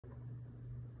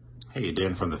Hey,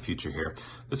 Dan from the future here.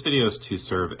 This video is to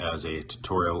serve as a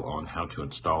tutorial on how to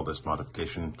install this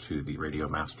modification to the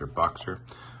Radiomaster Boxer.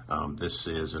 This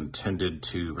is intended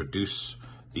to reduce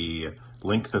the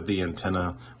length of the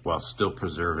antenna while still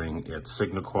preserving its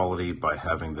signal quality by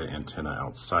having the antenna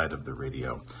outside of the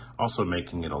radio. Also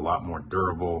making it a lot more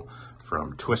durable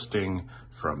from twisting,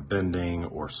 from bending,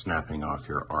 or snapping off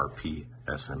your RP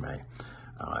SMA.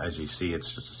 As you see,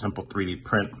 it's just a simple 3D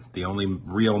print. The only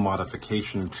real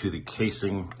modification to the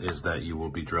casing is that you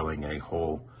will be drilling a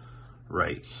hole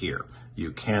right here.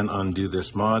 You can undo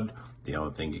this mod. The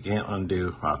only thing you can't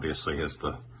undo, obviously, is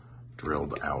the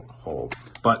drilled out hole.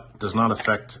 But does not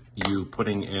affect you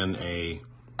putting in a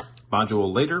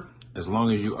module later, as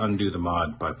long as you undo the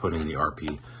mod by putting the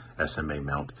RP SMA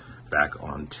mount back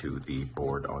onto the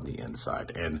board on the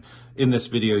inside. And in this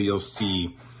video, you'll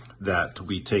see that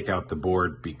we take out the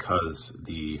board because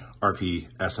the RP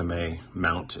SMA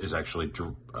mount is actually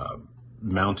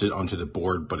mounted onto the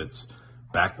board, but it's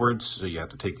backwards, so you have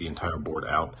to take the entire board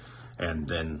out and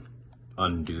then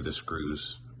undo the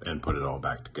screws and put it all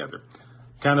back together.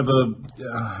 Kind of a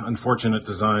unfortunate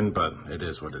design, but it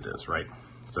is what it is, right?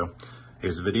 So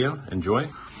here's the video,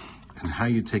 enjoy. And how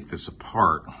you take this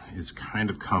apart is kind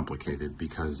of complicated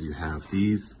because you have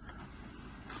these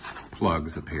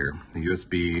plugs up here, the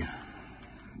USB,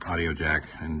 audio jack,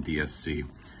 and DSC.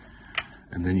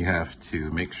 And then you have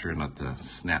to make sure not to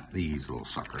snap these little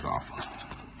suckers off.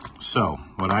 So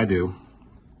what I do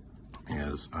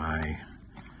is I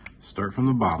start from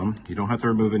the bottom. You don't have to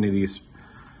remove any of these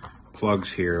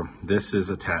plugs here. This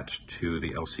is attached to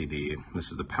the LCD.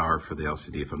 This is the power for the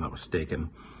LCD, if I'm not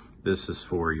mistaken. This is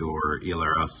for your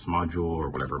ELRS module or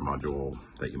whatever module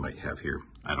that you might have here.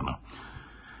 I don't know.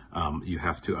 You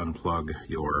have to unplug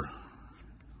your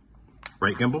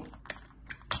right gimbal,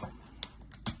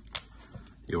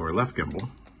 your left gimbal,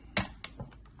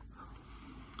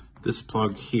 this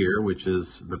plug here, which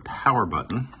is the power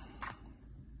button,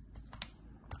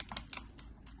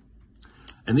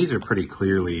 and these are pretty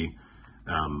clearly,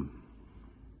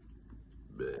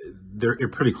 they're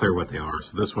pretty clear what they are.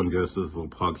 So this one goes to this little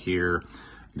plug here.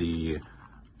 The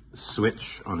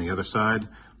switch on the other side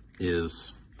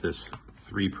is this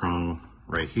 3-prong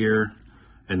right here,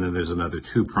 and then there's another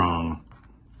 2-prong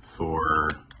for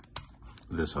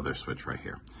this other switch right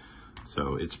here.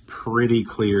 So it's pretty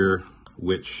clear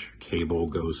which cable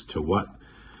goes to what.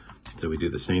 So we do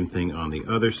the same thing on the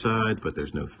other side, but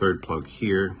there's no third plug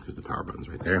here because the power button's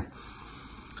right there.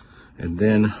 And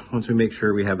then once we make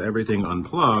sure we have everything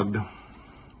unplugged,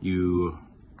 you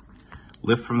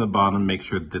lift from the bottom, make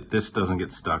sure that this doesn't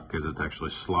get stuck because it's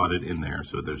actually slotted in there.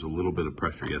 So there's a little bit of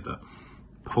pressure. You have to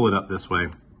pull it up this way,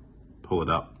 pull it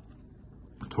up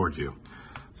towards you.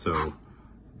 So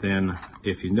then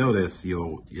if you notice,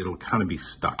 it'll kind of be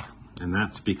stuck. And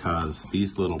that's because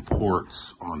these little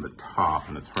ports on the top,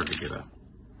 and it's hard to get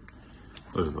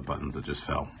those are the buttons that just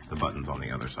fell, the buttons on the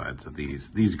other side. So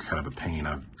these are kind of a pain.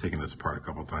 I've taken this apart a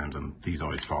couple times and these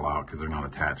always fall out because they're not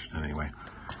attached in any way.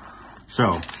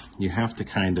 So you have to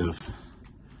kind of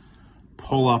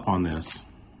pull up on this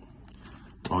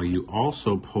while you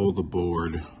also pull the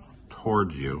board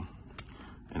towards you.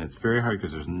 And it's very hard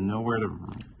because there's nowhere to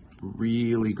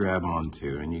really grab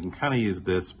onto. And you can kind of use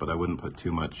this, but I wouldn't put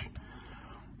too much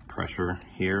pressure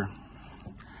here.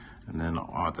 And then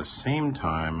at the same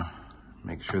time,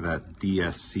 make sure that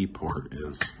DSC port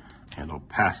is handled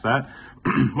past that.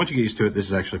 Once you get used to it, this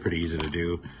is actually pretty easy to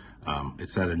do.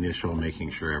 It's that initial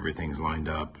making sure everything's lined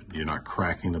up. You're not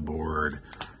cracking the board.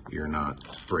 You're not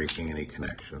breaking any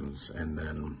connections. And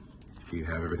then if you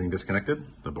have everything disconnected,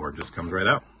 the board just comes right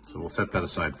out. So we'll set that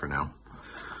aside for now.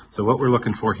 So what we're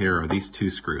looking for here are these 2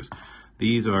 screws.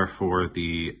 These are for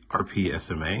the RP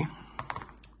SMA. I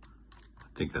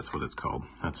think that's what it's called.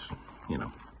 That's, you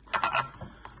know,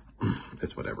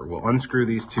 it's whatever. We'll unscrew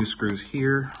these 2 screws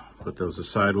here, put those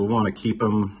aside. We'll want to keep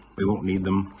them. We won't need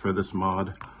them for this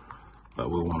mod, but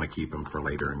we'll want to keep them for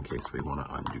later in case we want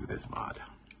to undo this mod.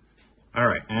 All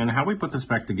right, and how we put this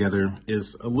back together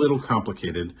is a little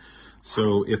complicated.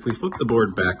 So if we flip the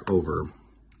board back over,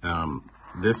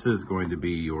 this is going to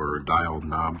be your dial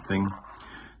knob thing.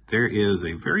 There is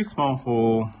a very small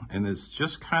hole, and it's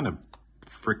just kind of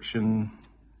friction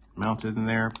mounted in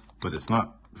there, but it's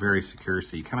not very secure,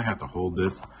 so you kind of have to hold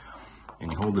this,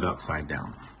 and you hold it upside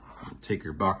down. Take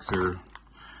your Boxer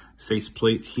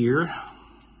faceplate here,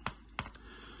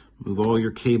 move all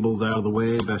your cables out of the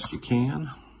way best you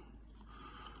can.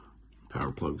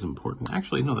 Power plug's important.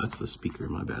 Actually, no, that's the speaker,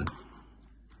 my bad.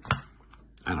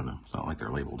 I don't know, it's not like they're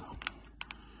labeled.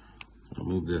 I'll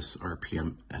move this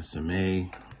RPM SMA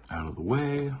out of the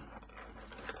way.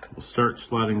 we'll start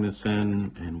slotting this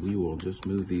in, and we will just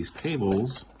move these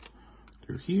cables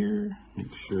through here.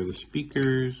 Make sure the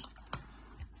speakers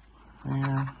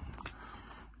there.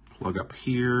 Plug up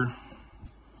here.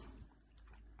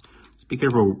 Just be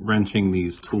careful wrenching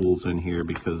these tools in here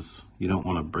because you don't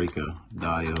want to break a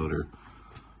diode or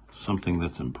something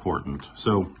that's important.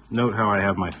 So note how I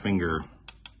have my finger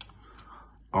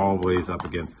always up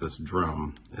against this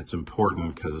drum. It's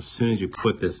important because as soon as you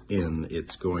put this in,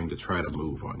 it's going to try to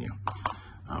move on you.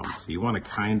 So you want to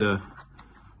kind of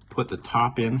put the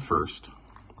top in first.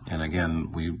 And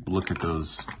again, we look at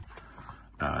those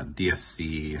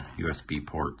DSC USB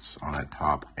ports on that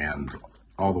top, and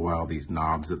all the while these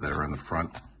knobs that are in the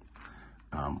front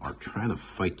are trying to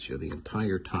fight you the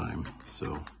entire time.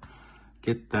 So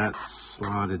get that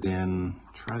slotted in,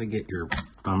 try to get your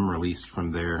thumb released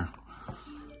from there.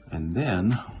 And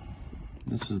then,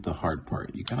 this is the hard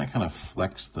part. You kind of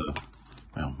flex the,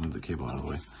 well, move the cable out of the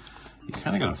way. You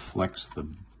kind of got to flex the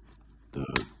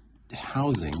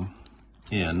housing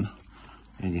in,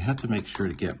 and you have to make sure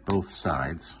to get both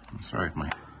sides. I'm sorry if I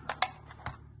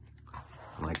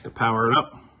like to power it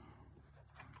up.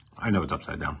 I know it's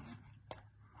upside down.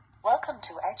 Welcome to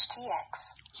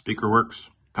HTX. Speaker works,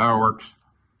 power works.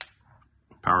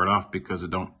 Power it off because it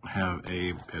don't have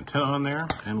a antenna on there,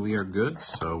 and we are good.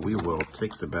 So we will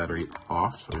take the battery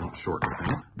off so we don't short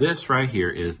anything. This right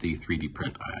here is the 3D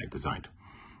print I designed.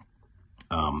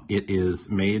 It is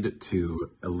made to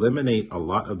eliminate a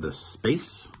lot of the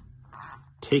space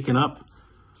taken up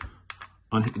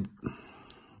on,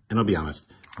 and I'll be honest,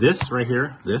 this right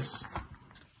here, this, I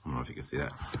don't know if you can see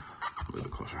that, a little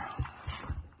bit closer.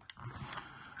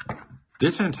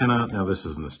 This antenna, now this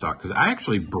isn't the stock, because I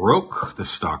actually broke the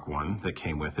stock one that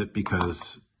came with it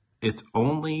because it's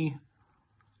only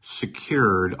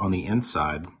secured on the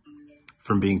inside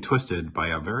from being twisted by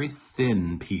a very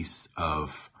thin piece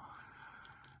of,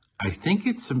 I think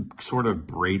it's some sort of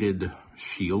braided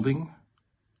shielding,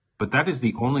 but that is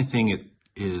the only thing it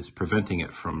is preventing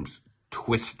it from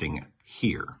twisting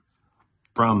here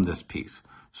from this piece.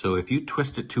 So if you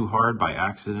twist it too hard by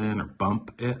accident or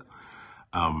bump it,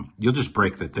 you'll just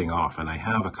break the thing off. And I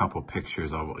have a couple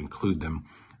pictures, I will include them,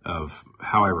 of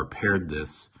how I repaired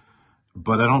this,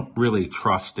 but I don't really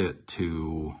trust it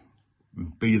to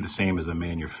be the same as a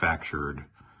manufactured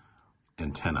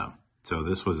antenna. So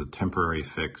this was a temporary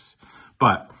fix,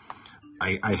 but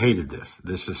I hated this.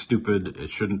 This is stupid. It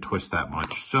shouldn't twist that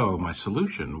much. So my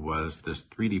solution was this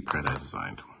 3D print I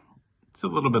designed. It's a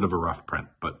little bit of a rough print,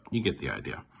 but you get the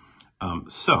idea.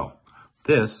 So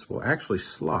this will actually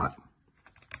slot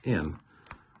in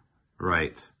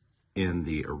right in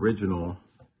the original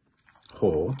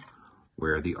hole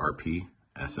where the RP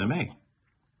SMA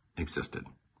existed.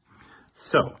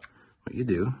 So what you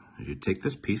do is you take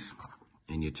this piece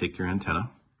and you take your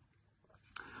antenna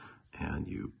and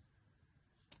you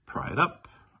pry it up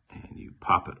and you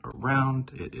pop it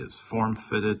around. It is form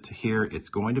fitted to here. It's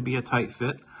going to be a tight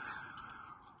fit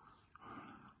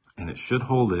and it should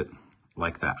hold it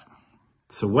like that.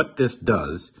 So what this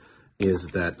does is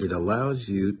that it allows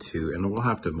you to, and we'll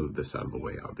have to move this out of the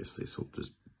way, obviously, so we'll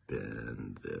just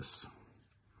bend this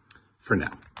for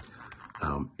now.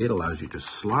 It allows you to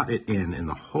slot it in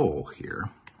the hole here,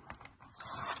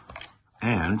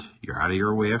 and you're out of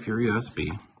your way of your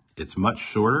USB. It's much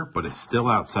shorter, but it's still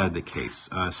outside the case.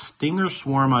 Stinger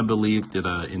Swarm, I believe, did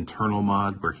an internal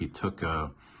mod where he took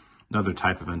another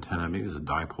type of antenna, maybe it was a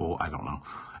dipole, I don't know,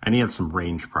 and he had some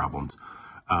range problems.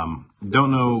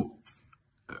 Don't know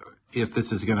if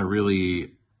this is going to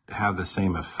really have the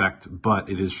same effect, but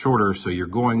it is shorter, so you're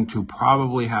going to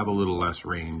probably have a little less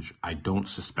range. I don't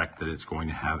suspect that it's going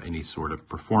to have any sort of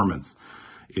performance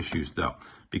issues, though,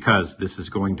 because this is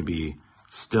going to be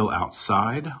still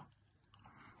outside,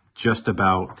 just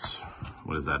about,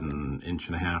 what is that, an inch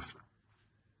and a half,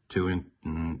 2 inch,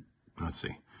 let's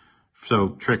see. So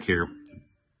trick here,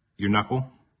 your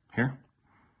knuckle here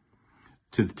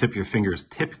to the tip of your finger is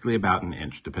typically about an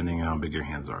inch, depending on how big your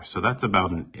hands are. So that's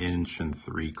about an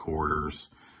 1.75 inches,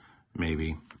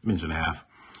 maybe, 1.5 inches.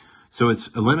 So it's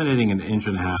eliminating an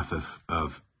 1.5 inches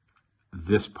of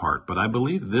this part, but I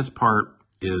believe this part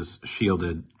is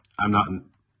shielded. I'm not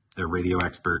a radio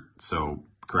expert, so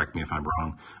correct me if I'm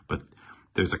wrong, but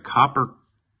there's a copper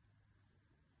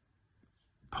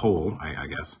pole, I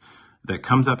guess, that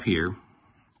comes up here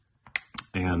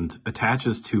and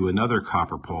attaches to another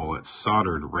copper pole that's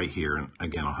soldered right here. And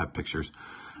again, I'll have pictures.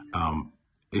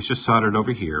 It's just soldered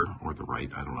over here, or the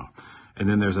right, I don't know. And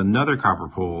then there's another copper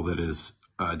pole that is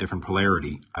a different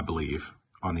polarity, I believe,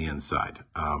 on the inside.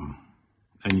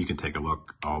 And you can take a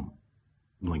look. I'll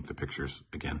link the pictures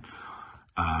again.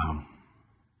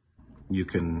 you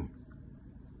can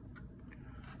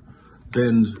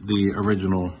bend the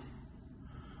original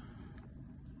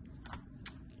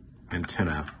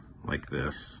antenna like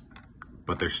this,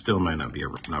 but there still might not be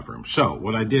enough room. So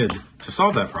what I did to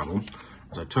solve that problem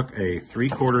is I took a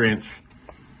 3/4 inch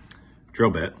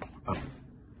drill bit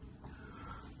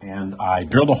and I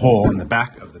drilled a hole in the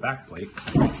back of the back plate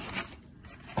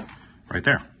right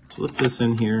there. Slip this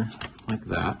in here like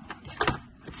that.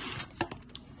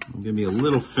 I'm gonna be a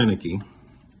little finicky.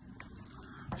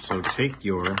 So take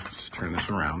your, just turn this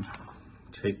around,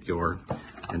 take your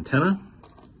antenna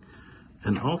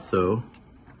and also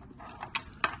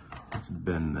let's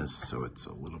bend this so it's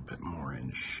a little bit more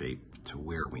in shape to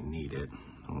where we need it.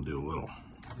 We'll do a little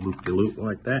loop-de-loop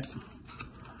like that.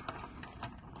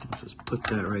 Let's just put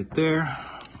that right there.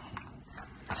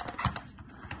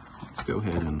 Let's go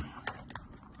ahead and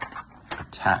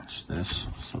attach this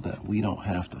so that we don't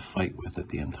have to fight with it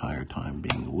the entire time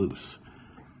being loose.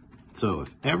 So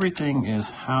if everything is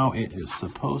how it is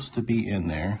supposed to be in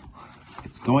there,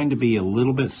 it's going to be a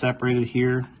little bit separated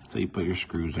here, so you put your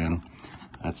screws in.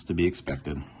 That's to be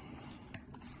expected.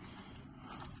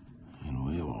 And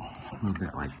we will move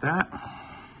that like that.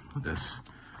 Put this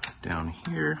down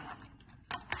here.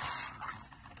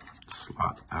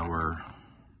 Slot our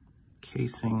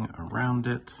casing around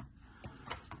it.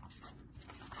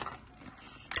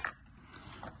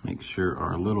 Make sure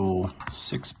our little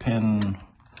 6-pin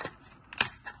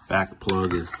back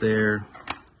plug is there.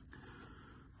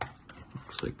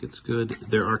 Looks like it's good.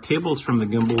 There are cables from the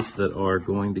gimbals that are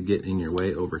going to get in your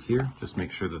way over here. Just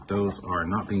make sure that those are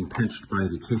not being pinched by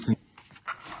the casing.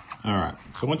 All right,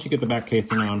 so once you get the back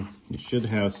casing on, you should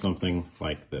have something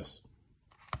like this.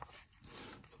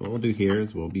 So what we'll do here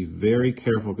is we'll be very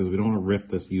careful because we don't want to rip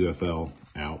this UFL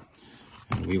out.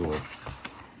 And we will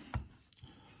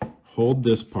hold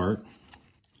this part,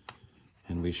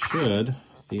 and we should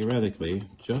theoretically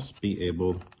just be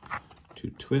able to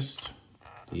twist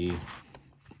the,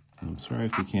 I'm sorry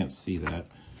if you can't see that.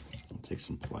 I'll take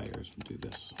some pliers and do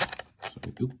this. So,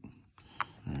 oop.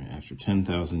 All right, after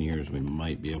 10,000 years, we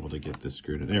might be able to get this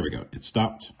screwed in. There we go, it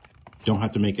stopped. Don't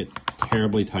have to make it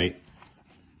terribly tight.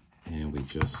 And we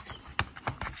just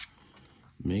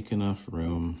make enough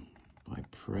room by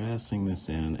pressing this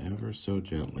in ever so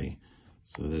gently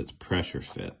so that it's pressure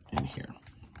fit in here.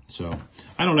 So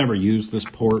I don't ever use this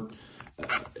port.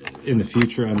 In the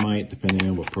future, I might, depending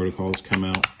on what protocols come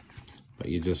out. But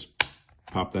you just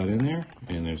pop that in there,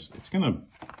 and it's gonna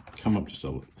come up just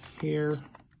a hair,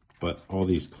 but all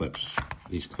these clips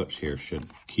here should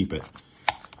keep it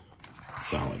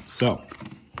solid. So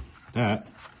that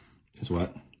is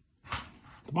what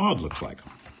the mod looks like.